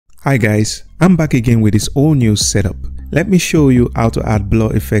Hi guys, I'm back again with this all new setup. Let me show you how to add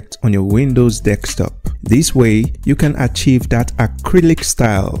blur effect on your Windows desktop. This way you can achieve that acrylic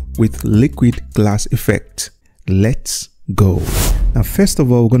style with liquid glass effect. Let's go. Now first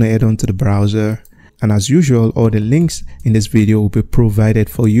of all, we're going to head on to the browser, and as usual all the links in this video will be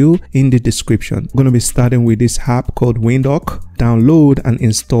provided for you in the description. We're going to be starting with this app called Windhawk. Download and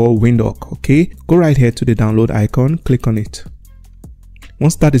install Windhawk. Okay, go right here to the download icon, click on it.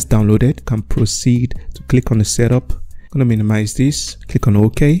 Once that is downloaded, you can proceed to click on the setup. I'm going to minimize this, click on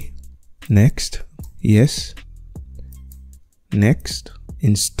OK, next, yes, next,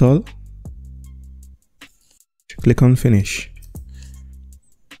 install, click on finish.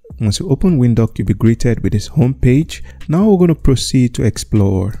 Once you open Windhawk, you'll be greeted with this home page. Now we're going to proceed to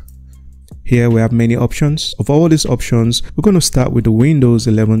explore. Here we have many options. Of all these options, we're going to start with the Windows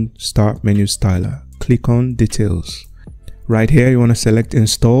 11 Start Menu Styler. Click on Details. Right here, you want to select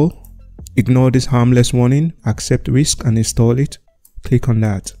Install. Ignore this harmless warning, accept risk and install it. Click on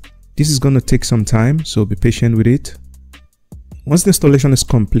that. This is going to take some time, so be patient with it. Once the installation is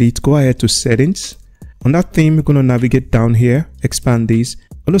complete, go ahead to Settings. On that theme, you're going to navigate down here, expand this.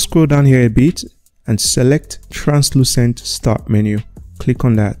 I'm going to scroll down here a bit and select Translucent Start Menu. Click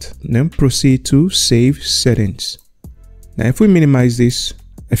on that. Then proceed to Save Settings. Now if we minimize this,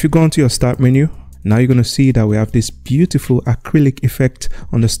 if you go onto your Start menu, now you're going to see that we have this beautiful acrylic effect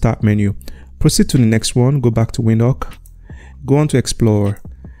on the Start menu. Proceed to the next one, go back to Windhawk, go on to Explore,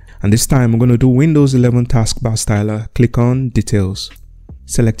 and this time we're going to do Windows 11 Taskbar Styler. Click on Details,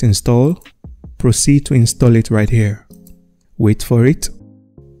 select Install, proceed to install it right here. Wait for it,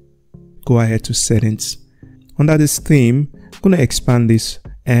 go ahead to Settings. Under this theme, I'm going to expand this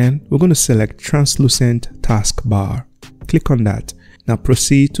and we're going to select Translucent Taskbar. Click on that. Now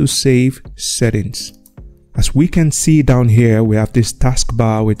proceed to Save Settings. As we can see down here, we have this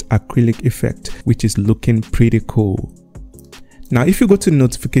taskbar with acrylic effect, which is looking pretty cool. Now if you go to the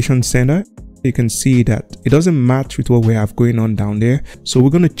notification center, you can see that it doesn't match with what we have going on down there. So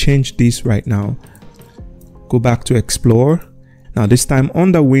we're going to change this right now. Go back to Explore. Now this time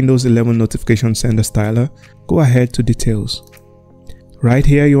under Windows 11 Notification Center Styler, go ahead to Details. Right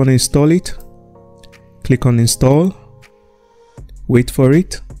here you want to install it. Click on Install. Wait for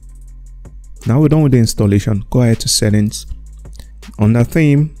it. Now we're done with the installation. Go ahead to Settings. On that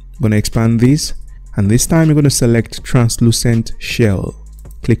theme, I'm going to expand this, and this time you're going to select Translucent Shell.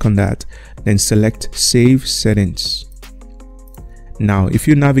 Click on that, then select Save Settings. Now if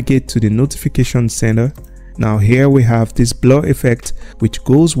you navigate to the notification center, now here we have this blur effect which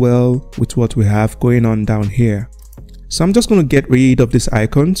goes well with what we have going on down here. So I'm just going to get rid of these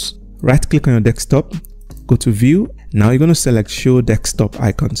icons. Right click on your desktop, go to View. Now you're going to select Show Desktop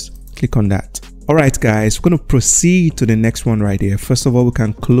Icons. Click on that. Alright guys, we're going to proceed to the next one right here. First of all, we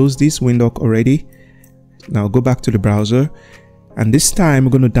can close this Windhawk already. Now go back to the browser, and this time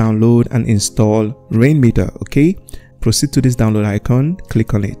we're going to download and install Rainmeter. Okay, proceed to this download icon,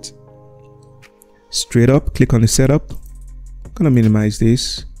 click on it. Straight up, click on the setup. I'm going to minimize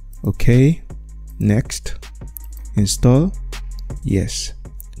this. Okay, next, install, yes.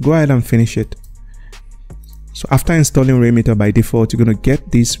 Go ahead and finish it. So after installing Rainmeter, by default, you're going to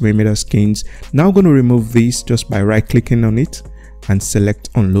get these Rainmeter skins. Now I'm going to remove these just by right clicking on it and select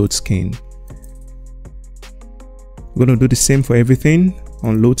Unload Skin. We're going to do the same for everything.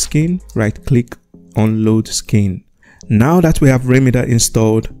 Unload Skin, right click, Unload Skin. Now that we have Rainmeter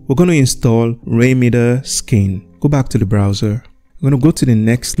installed, we're going to install Rainmeter Skin. Go back to the browser. I'm going to go to the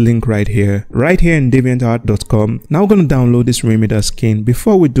next link right here in deviantart.com. Now we're going to download this Rainmeter skin.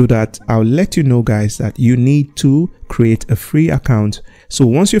 Before we do that, I'll let you know guys that you need to create a free account. So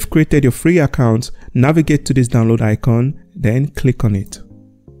once you've created your free account, navigate to this download icon, then click on it.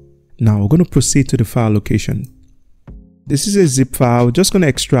 Now we're going to proceed to the file location. This is a zip file. We're just going to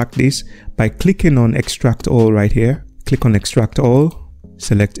extract this by clicking on Extract All right here. Click on Extract All,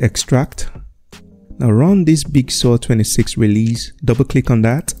 select Extract. Now run this Big Sur 26 release, double click on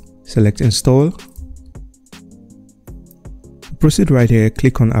that, select Install. Proceed right here,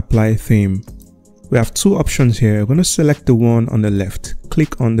 click on Apply Theme. We have two options here. We're going to select the one on the left,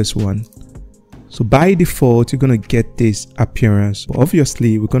 click on this one. So by default, you're going to get this appearance. But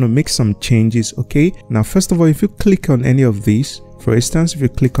obviously, we're going to make some changes, okay? Now first of all, if you click on any of these, for instance, if you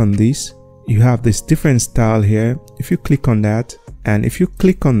click on this, you have this different style here. If you click on that, and if you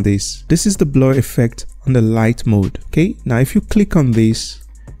click on this, this is the blur effect on the light mode. Okay, now if you click on this,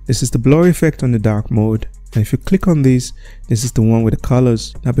 this is the blur effect on the dark mode, and if you click on this, this is the one with the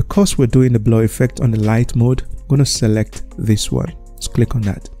colors. Now because we're doing the blur effect on the light mode, I'm going to select this one. Let's click on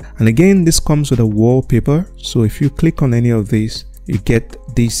that. And again, this comes with a wallpaper. So if you click on any of these, you get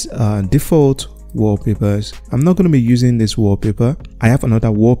these default wallpapers. I'm not going to be using this wallpaper. I have another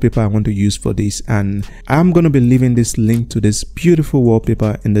wallpaper I want to use for this, and I'm going to be leaving this link to this beautiful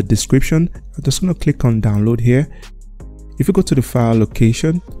wallpaper in the description. I'm just going to click on download here. If you go to the file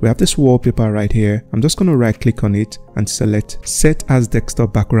location, we have this wallpaper right here. I'm just going to right click on it and select set as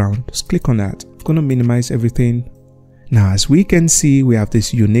desktop background. Just click on that. I'm going to minimize everything. Now, as we can see, we have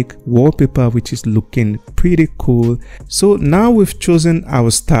this unique wallpaper which is looking pretty cool. So now we've chosen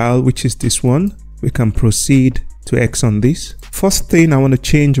our style, which is this one. We can proceed to X on this. First thing I want to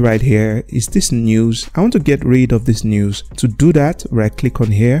change right here is this news. I want to get rid of this news. To do that, right click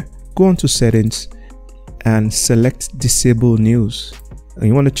on here, go on to settings and select disable news. And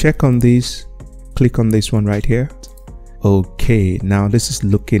you want to check on this, click on this one right here. Okay, now this is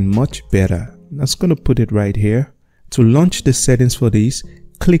looking much better. That's going to put it right here. To launch the settings for this,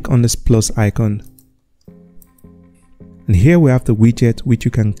 click on this plus icon. And here we have the widget, which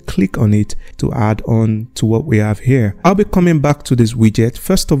you can click on it to add on to what we have here. I'll be coming back to this widget.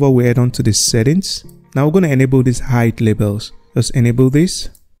 First of all, we head on to the settings. Now we're going to enable these hide labels. Just enable this.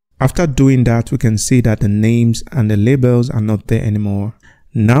 After doing that, we can see that the names and the labels are not there anymore.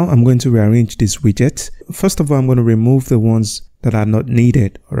 Now I'm going to rearrange this widget. First of all, I'm going to remove the ones that are not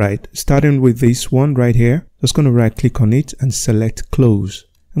needed. All right, starting with this one right here. Just going to right click on it and select close.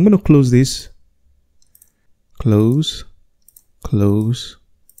 I'm going to close this. Close. Close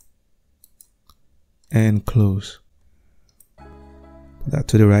and close. Put that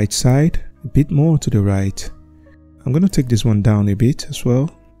to the right side, a bit more to the right. I'm going to take this one down a bit as well.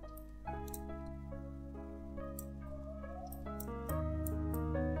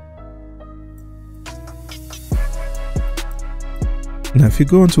 Now if you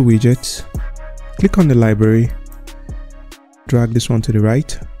go onto widgets, click on the library, drag this one to the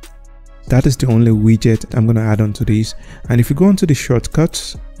right. That is the only widget I'm going to add on to this. And if you go onto the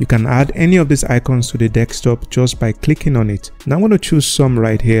shortcuts, you can add any of these icons to the desktop just by clicking on it. Now I'm going to choose some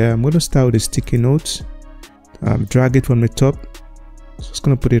right here. I'm going to start with the sticky notes. Drag it from the top. Just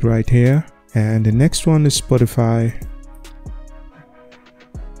going to put it right here. And the next one is Spotify.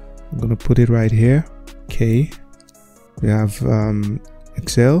 I'm going to put it right here. Okay. We have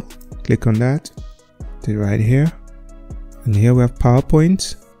Excel. Click on that. Put it right here. And here we have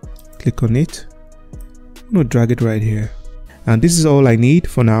PowerPoint. Click on it. I'm going to drag it right here. And this is all I need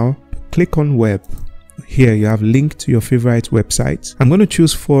for now. Click on web. Here you have link to your favorite websites. I'm going to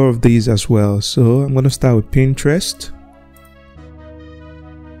choose 4 of these as well. So I'm going to start with Pinterest.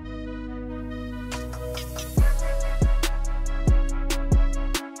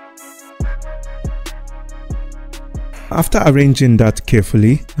 After arranging that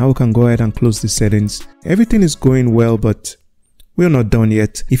carefully, now we can go ahead and close the settings. Everything is going well, but we're not done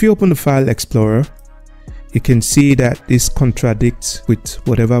yet. If you open the File Explorer, you can see that this contradicts with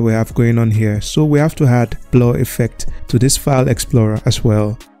whatever we have going on here. So we have to add blur effect to this File Explorer as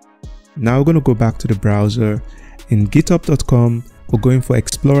well. Now we're going to go back to the browser. In github.com, we're going for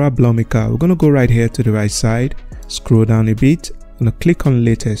Explorer Blur Mica. We're going to go right here to the right side, scroll down a bit, I'm going to click on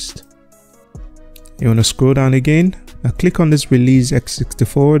latest. You want to scroll down again, now click on this release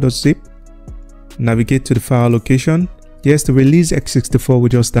x64.zip, navigate to the file location. Yes, the release x64 we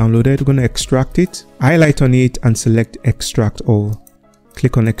just downloaded. We're going to extract it, highlight on it and select extract all.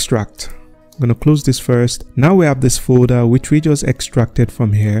 Click on extract. I'm going to close this first. Now we have this folder which we just extracted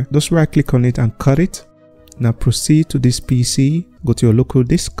from here. Just right click on it and cut it. Now proceed to this PC, go to your local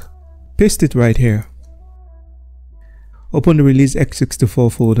disk, paste it right here. Open the release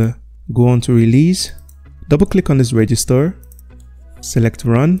x64 folder, go on to release, double click on this register, select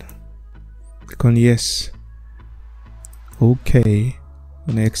run, click on yes. Okay,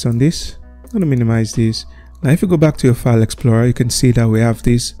 next on this, I'm going to minimize this. Now if you go back to your File Explorer, you can see that we have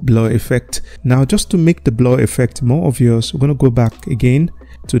this blur effect. Now just to make the blur effect more obvious, we're going to go back again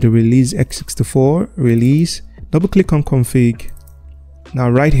to the release x64, release, double click on config.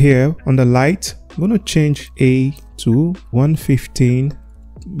 Now right here on the light, I'm going to change A to 115,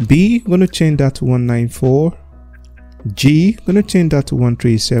 B, I'm going to change that to 194, G, I'm going to change that to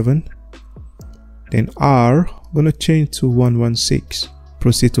 137, then R, I'm going to change to 116.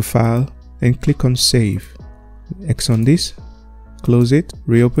 Proceed to file and click on save. X on this, close it,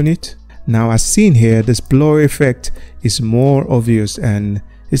 reopen it. Now as seen here, this blur effect is more obvious and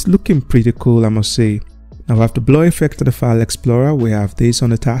it's looking pretty cool, I must say. Now we have the blur effect of the File Explorer. We have this on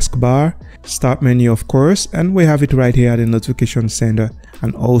the taskbar, start menu of course, and we have it right here at the notification center.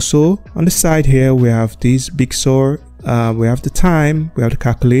 And also on the side here we have this big sword, we have the time, we have the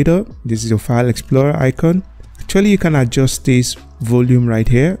calculator. This is your File Explorer icon. Actually you can adjust this volume right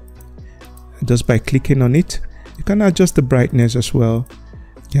here just by clicking on it. You can adjust the brightness as well.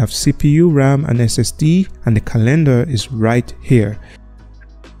 You have CPU, RAM and SSD, and the calendar is right here.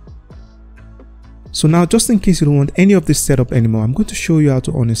 So now, just in case you don't want any of this setup anymore, I'm going to show you how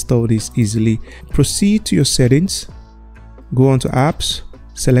to uninstall this easily. Proceed to your settings, go on to apps,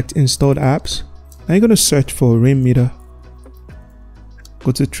 select installed apps. Now you're going to search for Rainmeter.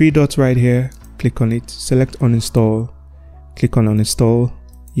 Go to three dots right here, click on it, select uninstall, click on uninstall,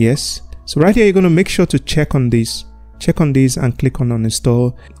 yes. So right here you're going to make sure to check on this and click on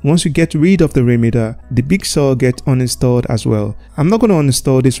uninstall. Once you get rid of the Rainmeter, the big saw gets uninstalled as well. I'm not going to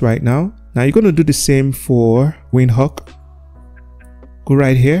uninstall this right now. Now you're going to do the same for Windhawk. Go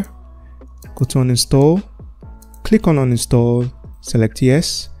right here, go to uninstall, click on uninstall, select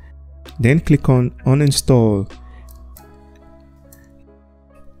yes, then click on uninstall.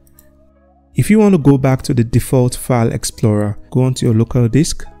 If you want to go back to the default file explorer, go onto your local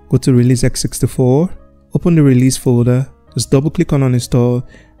disk, go to release x64, open the release folder, just double click on uninstall.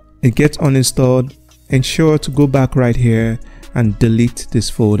 It gets uninstalled. Ensure to go back right here and delete this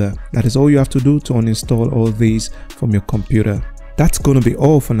folder. That is all you have to do to uninstall all these from your computer. That's going to be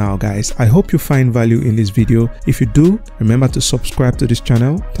all for now, guys. I hope you find value in this video. If you do, remember to subscribe to this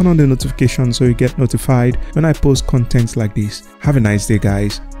channel, turn on the notifications so you get notified when I post content like this. Have a nice day,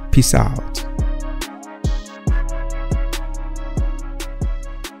 guys. Peace out.